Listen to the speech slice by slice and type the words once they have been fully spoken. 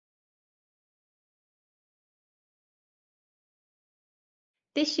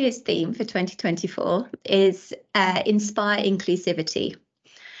This year's theme for 2024 is Inspire Inclusivity.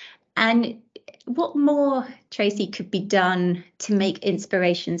 And what more, Tracey, could be done to make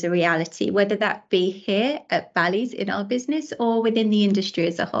inspirations a reality, whether that be here at Bally's in our business or within the industry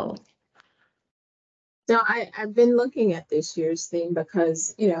as a whole? So I've been looking at this year's theme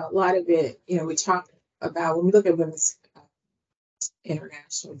because, a lot of it, we talk about when we look at Women's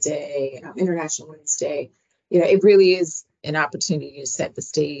International Day, International Women's Day, it really is an opportunity to set the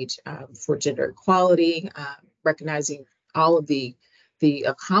stage for gender equality, recognizing all of the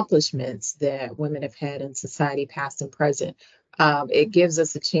accomplishments that women have had in society, past and present. It gives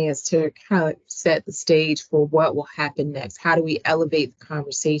us a chance to kind of set the stage for what will happen next. How do we elevate the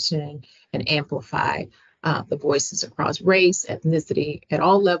conversation and amplify the voices across race, ethnicity, at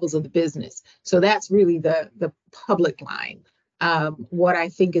all levels of the business? So that's really the public line. What I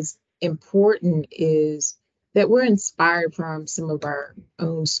think is important is that we're inspired from some of our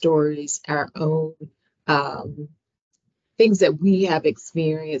own stories, our own things that we have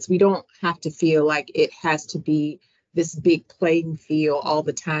experienced. We don't have to feel like it has to be this big playing field all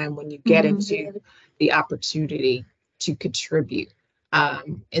the time when you get into the opportunity to contribute.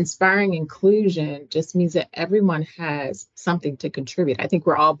 Inspiring inclusion just means that everyone has something to contribute. I think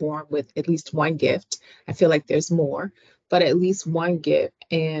we're all born with at least one gift. I feel like there's more, but at least one gift.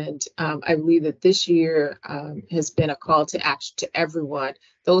 And I believe that this year has been a call to action to everyone,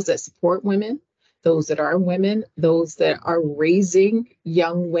 those that support women, those that are women, those that are raising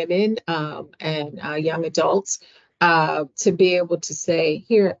young women and young adults, to be able to say,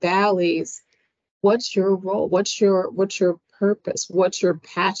 here at Bally's, what's your role? What's your purpose? What's your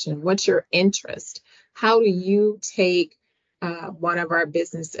passion? What's your interest? How do you take one of our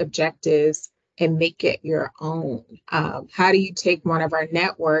business objectives and make it your own? How do you take one of our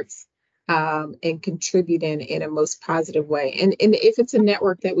networks and contribute in a most positive way? And if it's a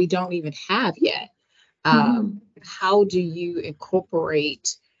network that we don't even have yet, how do you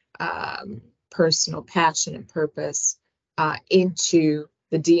incorporate personal passion and purpose into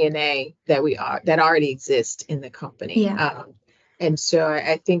the DNA that already exists in the company? Yeah. And so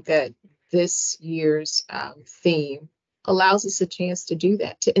I think that this year's theme allows us a chance to do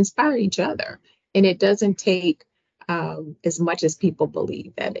that, to inspire each other. And it doesn't take as much as people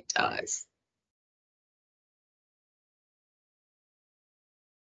believe that it does.